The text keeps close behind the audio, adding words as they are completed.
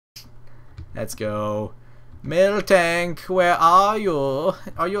Let's go. Miltank, where are you?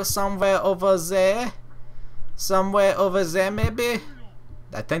 Are you somewhere over there? Somewhere over there, maybe?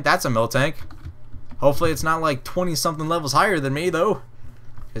 I think that's a miltank. Hopefully it's not like 20-something levels higher than me, though.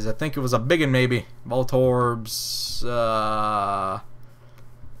 Because I think it was a big one, maybe. Voltorbs,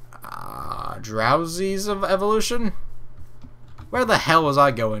 Drowsies of Evolution? Where the hell was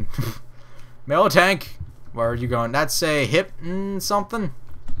I going? Miltank, where are you going? That's a something?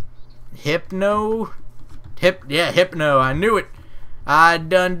 Hypno? Yeah, Hypno. I knew it. I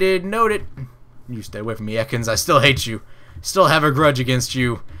done did note it. You stay away from me, Ekans. I still hate you. Still have a grudge against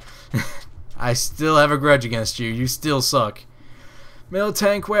you. I still have a grudge against you. You still suck.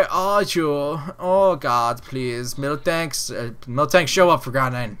 Miltank, where are you? Oh God, please. Miltank, show up for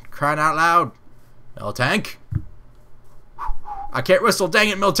God, crying out loud. Miltank? I can't whistle. Dang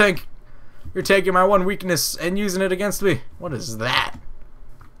it, Miltank. You're taking my one weakness and using it against me. What is that?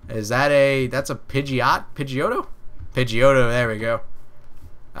 Is that that's a Pidgeot? Pidgeotto? Pidgeotto, there we go.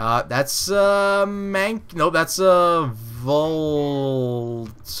 That's Mank. No, that's a Voltron.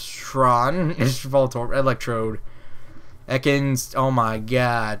 It's Voltorb. Electrode. Ekans. Oh my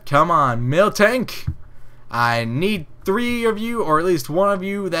God. Come on, Miltank. I need 3 of you, or at least 1 of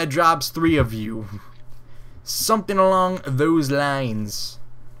you that drops 3 of you. Something along those lines.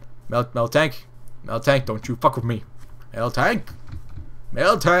 Miltank. Miltank, don't you fuck with me. Miltank.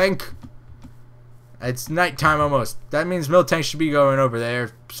 Miltank. It's nighttime almost. That means Miltank should be going over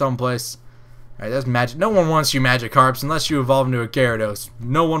there someplace. Alright, that's magic. No one wants you, Magikarps, unless you evolve into a Gyarados.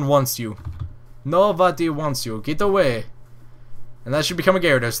 No one wants you. Nobody wants you. Get away. Unless you become a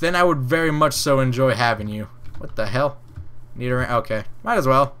Gyarados. Then I would very much so enjoy having you. What the hell? Need a okay. Might as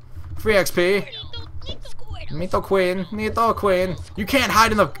well. Free XP. Nito Queen. You can't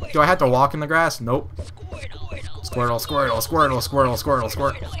hide in the... Do I have to walk in the grass? Nope. Squirtle, Squirtle, Squirtle, Squirtle, Squirtle,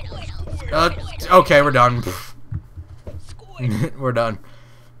 Squirtle. Okay, we're done. We're done.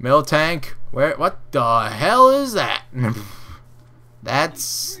 Miltank. Where? What the hell is that?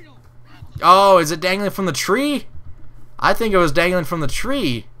 That's... Oh, is it dangling from the tree? I think it was dangling from the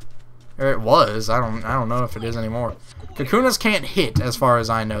tree. Or it was. I don't know if it is anymore. Kakunas can't hit, as far as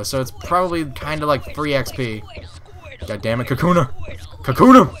I know, so it's probably kind of like free XP. God damn it, Kakuna!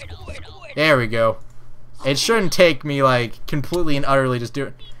 Kakuna! There we go. It shouldn't take me like completely and utterly just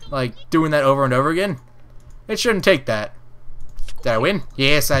doing that over and over again. It shouldn't take that. Did I win?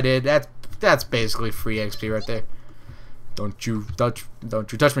 Yes, I did. That's basically free XP right there. Don't you touch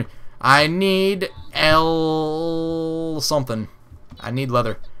me. I need L something. I need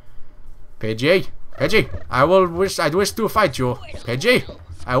leather. Pidgey, I wish to fight you. Pidgey,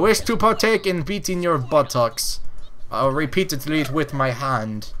 I wish to partake in beating your buttocks. Repeatedly with my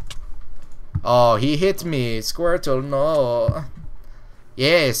hand. Oh, he hit me. Squirtle, no.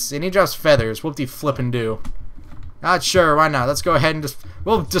 Yes, and he drops feathers. Whoop-de flippin' do. Not sure, why not? Let's go ahead and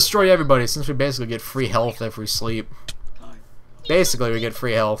we'll destroy everybody since we basically get free health if we sleep. Basically, we get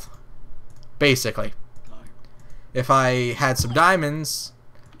free health. Basically. If I had some diamonds,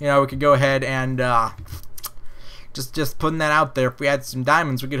 you know, we could go ahead and just putting that out there. If we had some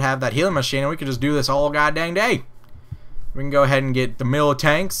diamonds, we could have that healing machine and we could just do this all goddamn day. We can go ahead and get the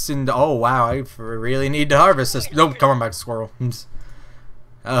miltanks and oh wow, I really need to harvest this. Nope, come on back, squirrel. We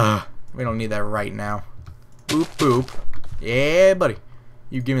don't need that right now. Boop boop. Yeah, buddy.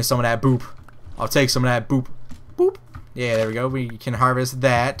 You give me some of that boop. I'll take some of that boop. Boop. Yeah, there we go. We can harvest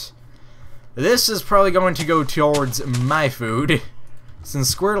that. This is probably going to go towards my food,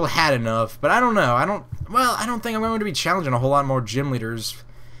 since Squirtle had enough. But I don't know. I don't think I'm going to be challenging a whole lot more gym leaders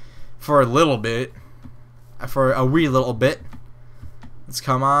for a little bit, for a wee little bit. Let's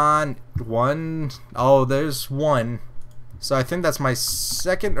come on. 1. Oh, there's 1. So I think that's my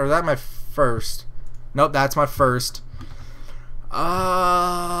second, or is that my first? Nope, that's my first.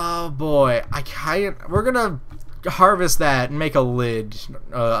 Oh boy, we're gonna harvest that and make a lid,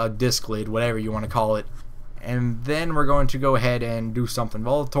 a disc lid, whatever you want to call it, and then we're going to go ahead and do something.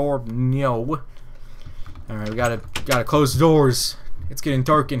 Voltorb, no. All right, we gotta close the doors. It's getting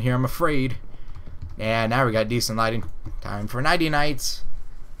dark in here, I'm afraid. Yeah, now we got decent lighting. Time for nighty nights.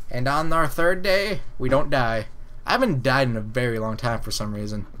 And on our 3rd day, we don't die. I haven't died in a very long time for some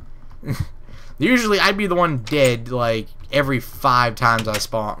reason. Usually, I'd be the one dead like every 5 times I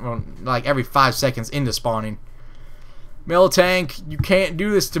spawn, well, like every 5 seconds into spawning. Miltank, you can't do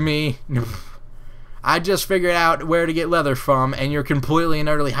this to me. I just figured out where to get leather from, and you're completely and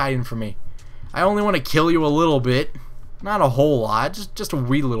utterly hiding from me. I only want to kill you a little bit, not a whole lot, just a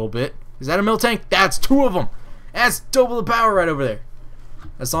wee little bit. Is that a Miltank? That's 2 of them. That's double the power right over there.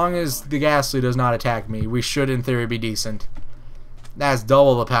 As long as the Ghastly does not attack me, we should, in theory, be decent. That's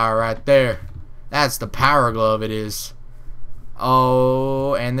double the power right there. That's the power glove it is.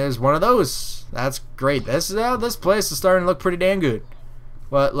 Oh, and there's one of those. That's great. This place is starting to look pretty damn good.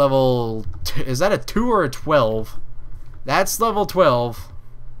 What level? Is that a 2 or a 12? That's level 12.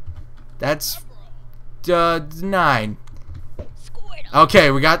 That's 9.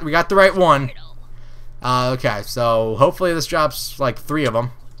 Okay, we got the right one. Okay, so hopefully this drops like 3 of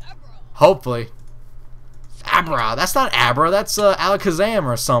them. Hopefully. Abra. That's not Abra. That's Alakazam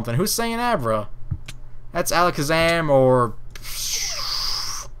or something. Who's saying Abra? That's Alakazam or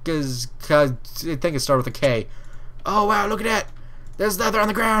I think it started with a K. Oh wow, look at that. There's the other on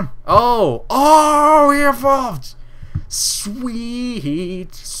the ground. Oh, he evolved.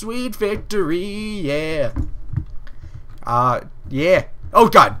 Sweet victory. Yeah. Yeah. Oh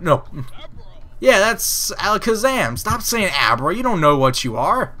god, no. Yeah, that's Alakazam. Stop saying Abra. You don't know what you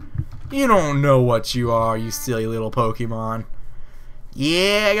are. You don't know what you are, you silly little Pokemon.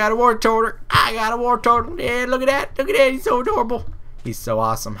 Yeah, I got a Wartortle. Yeah, look at that. Look at that. He's so adorable. He's so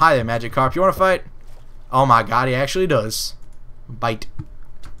awesome. Hi there, Magikarp. You want to fight? Oh my god, he actually does. Bite.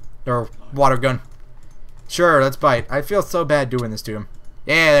 Or water gun. Sure, let's bite. I feel so bad doing this to him.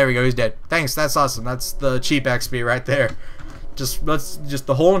 Yeah, there we go. He's dead. Thanks. That's awesome. That's the cheap XP right there. Just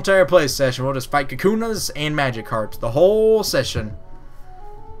the whole entire play session. We'll just fight Kakunas and Magikarps. The whole session.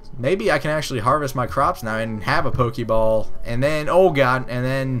 Maybe I can actually harvest my crops now and have a Pokeball. And then, oh god,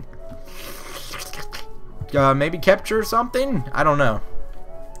 and then maybe capture something? I don't know.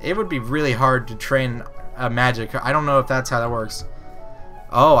 It would be really hard to train a Magikarp. I don't know if that's how that works.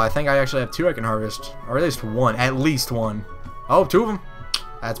 Oh, I think I actually have 2 I can harvest. Or at least 1. At least 1. Oh, 2 of them.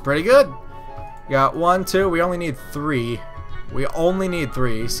 That's pretty good. We got 1, 2. We only need 3. We only need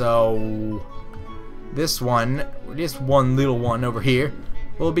 3. So this one little one over here,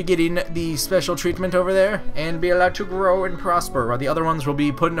 will be getting the special treatment over there and be allowed to grow and prosper, while the other ones will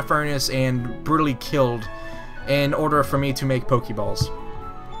be put in a furnace and brutally killed in order for me to make Pokeballs.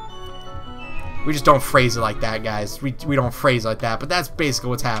 We just don't phrase it like that, guys. We don't phrase it like that, but that's basically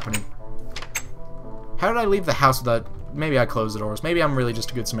what's happening. How did I leave the house without... Maybe I closed the doors. Maybe I'm really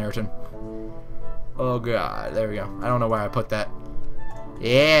just a good Samaritan. Oh god, there we go. I don't know why I put that.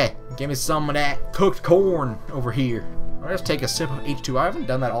 Yeah, give me some of that cooked corn over here. I'll just take a sip of H2. I haven't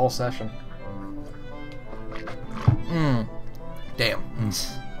done that all session. Damn.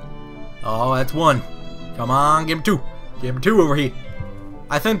 Oh, that's 1. Come on, give him 2. Give him 2 over here.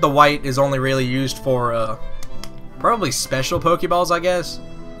 I think the white is only really used for, probably special Pokeballs, I guess.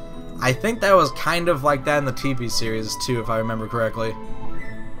 I think that was kind of like that in the TV series, too, if I remember correctly.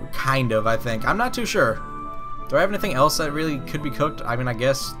 Kind of, I think. I'm not too sure. Do I have anything else that really could be cooked? I mean, I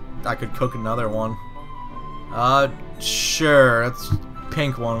guess I could cook another one. Sure, that's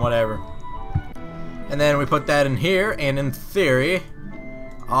pink one, whatever. And then we put that in here, and in theory,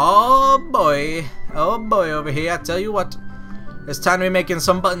 oh boy over here, I tell you what, it's time to be making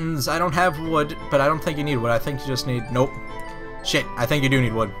some buttons. I don't have wood, but I don't think you need wood. I think you just need, nope. Shit, I think you do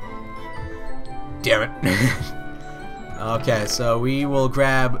need wood. Damn it. Okay, so we will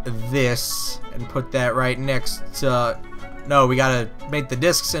grab this and put that right next to, no, we gotta make the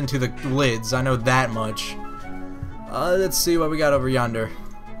discs into the lids. I know that much. Let's see what we got over yonder.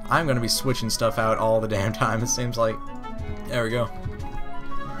 I'm gonna be switching stuff out all the damn time, it seems like. There we go.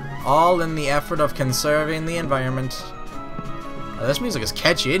 All in the effort of conserving the environment. This music is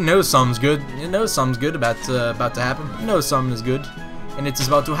catchy. It knows something's good. It knows something's good about to happen. It knows something is good, and it's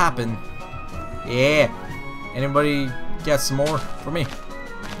about to happen. Yeah. Anybody got some more for me?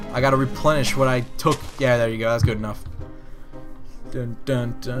 I gotta replenish what I took. Yeah, there you go. That's good enough. Dun,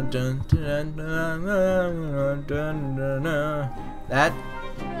 dun, dun, dun, dun, dun, dun, dun, dun, dun. That,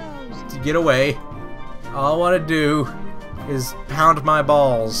 to get away, all I want to do is pound my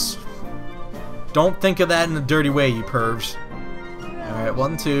balls. Don't think of that in a dirty way, you pervs. Alright,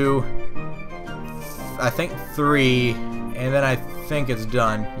 1, 2, I think 3, and then I think it's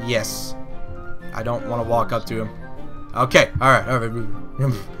done. Yes. I don't want to walk up to him. Okay, alright,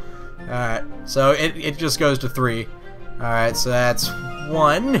 alright, so it just goes to 3. Alright, so that's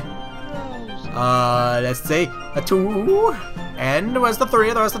 1. Let's see, a 2. And where's the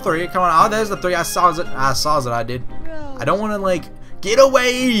 3? There's the 3. Come on, oh, there's the 3. I saw it. I did. I don't want to, like, get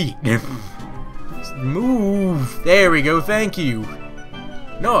away! Move. There we go, thank you.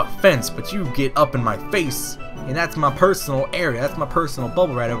 No offense, but you get up in my face. And that's my personal area. That's my personal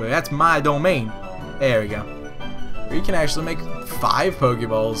bubble right over there. That's my domain. There we go. We can actually make 5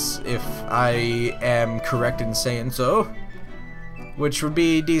 Pokeballs, if I am correct in saying so. Which would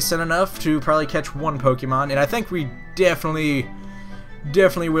be decent enough to probably catch 1 Pokemon. And I think we definitely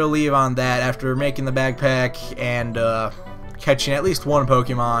will leave on that after making the backpack and catching at least one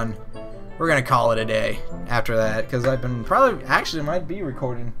Pokemon, we're gonna call it a day after that, because I've been actually might be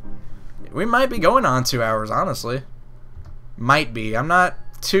recording. We might be going on 2 hours, honestly. Might be. I'm not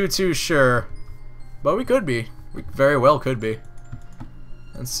too sure, but we could be. We very well could be.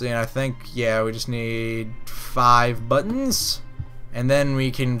 Let's see, and I think, yeah, we just need 5 buttons, and then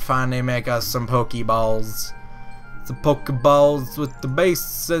we can finally make us some Pokeballs. The Pokeballs with the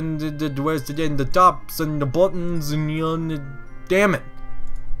base and the tops and the buttons and damn it.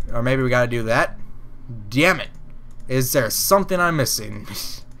 Or maybe we gotta do that. Damn it. Is there something I'm missing?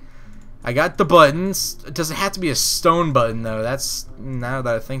 I got the buttons. It doesn't have to be a stone button though. That's, now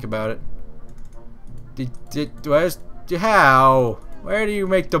that I think about it. How? Where do you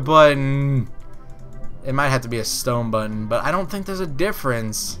make the button? It might have to be a stone button, but I don't think there's a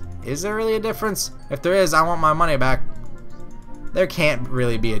difference. Is there really a difference? If there is, I want my money back. There can't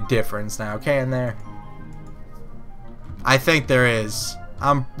really be a difference now, can there? I think there is.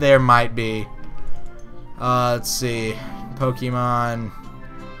 There might be. Let's see. Pokemon.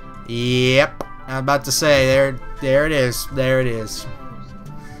 Yep. I'm about to say, there it is. There it is.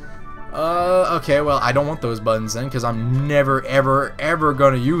 Okay, well, I don't want those buttons then, because I'm never, ever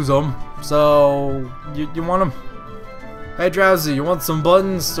gonna use them. So, you want them? Hey, Drowsy, you want some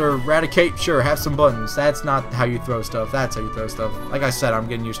buttons? Or Raticate? Sure, have some buttons. That's not how you throw stuff. That's how you throw stuff. Like I said, I'm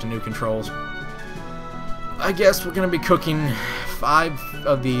getting used to new controls. I guess we're gonna be cooking 5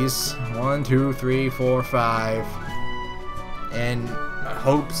 of these. 1, 2, 3, 4, 5. In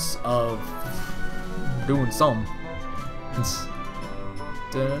hopes of doing some.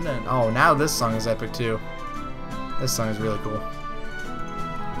 Oh, now this song is epic too. This song is really cool.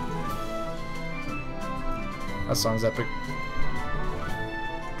 That song's epic.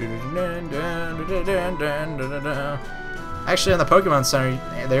 Actually, in the Pokemon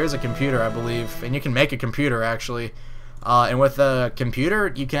Center, there is a computer, I believe, and you can make a computer actually. And with a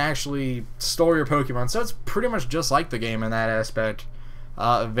computer, you can actually store your Pokemon, so it's pretty much just like the game in that aspect.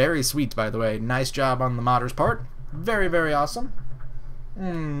 Very sweet, by the way. Nice job on the modders' part. Very, very awesome.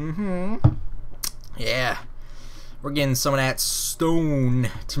 Yeah. We're getting some of that stone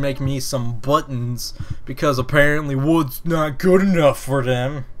to make me some buttons, because apparently wood's not good enough for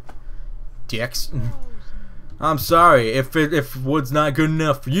them. Dicks. I'm sorry, if wood's not good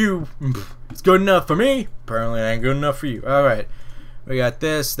enough for you, it's good enough for me. Apparently it ain't good enough for you. Alright. We got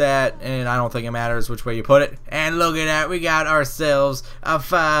this, that, and I don't think it matters which way you put it. And look at that, we got ourselves a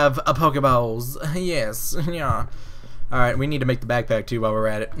 5 Pokeballs. Yes, yeah. Alright, we need to make the backpack too while we're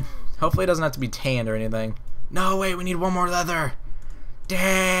at it. Hopefully it doesn't have to be tanned or anything. No, wait, we need one more leather.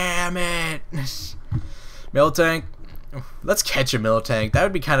 Damn it. Miltank. Let's catch a Miltank. That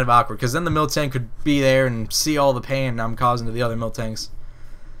would be kind of awkward, because then the Miltank could be there and see all the pain I'm causing to the other Miltanks.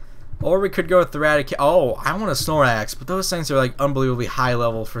 Or we could go with the Raticate. Oh, I want a Snorlax, but those things are like unbelievably high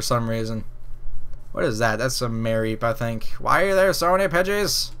level for some reason. What is that? That's a Mareep, I think. Why are there so many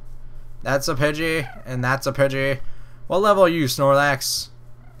Pidgeys? That's a Pidgey, and that's a Pidgey. What level are you, Snorlax?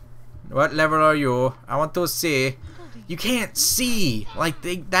 What level are you? I want to see. You can't see. Like,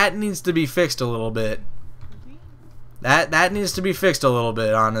 that needs to be fixed a little bit. That needs to be fixed a little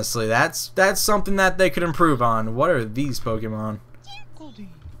bit, honestly. That's something that they could improve on. What are these Pokemon?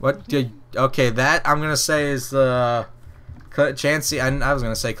 What? Okay, that I'm gonna say is Chansey. I was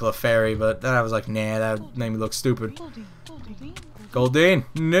gonna say Clefairy, but then I was like, nah, that made me look stupid. Goldeen?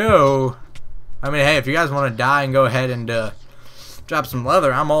 No. I mean, hey, if you guys want to die and go ahead and drop some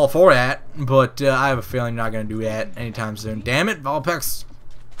leather, I'm all for that. But I have a feeling you're not gonna do that anytime soon. Damn it, Vulpix!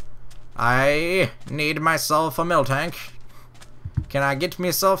 I need myself a Miltank. Can I get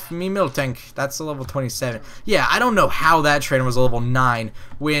myself me Miltank? That's a level 27. Yeah, I don't know how that trainer was a level 9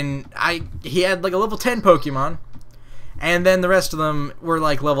 when he had like a level 10 Pokemon, and then the rest of them were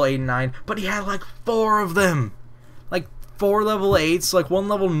like level 8 and 9, but he had like 4 of them. Like 4 level 8s, like 1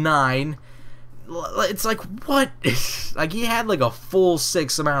 level 9. It's like, what? Like, he had like a full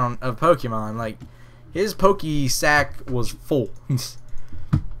 6 amount of Pokemon. Like, his Poke sack was full.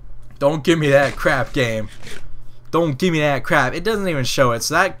 Don't give me that crap, game. Don't give me that crap. It doesn't even show it,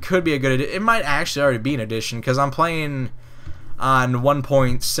 so that could be a good addition. It might actually already be an addition, because I'm playing on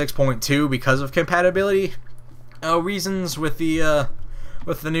 1.6.2 because of compatibility reasons with the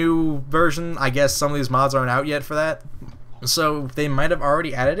new version. I guess some of these mods aren't out yet for that, so they might have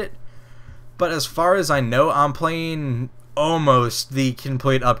already added it. But as far as I know, I'm playing almost the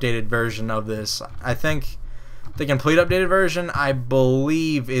complete updated version of this. I think the complete updated version, I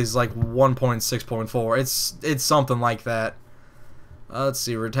believe, is like 1.6.4. It's something like that. Let's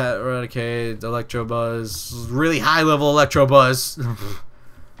see, Eradicate, Electrobuzz, really high level Electrobuzz.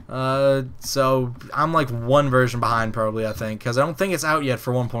 So I'm like one version behind probably, I think, because I don't think it's out yet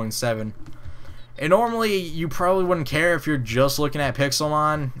for 1.7. And normally you probably wouldn't care if you're just looking at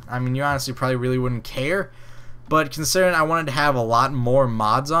Pixelmon. I mean, you honestly probably really wouldn't care. But considering I wanted to have a lot more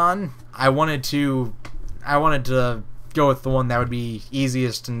mods on, I wanted to go with the one that would be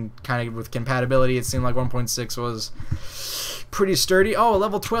easiest and kind of with compatibility. It seemed like 1.6 was pretty sturdy. Oh,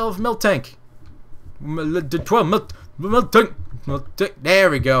 level 12 miltank. 12 miltank. There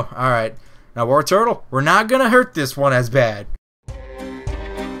we go. Alright. Now, War Turtle, we're not going to hurt this one as bad.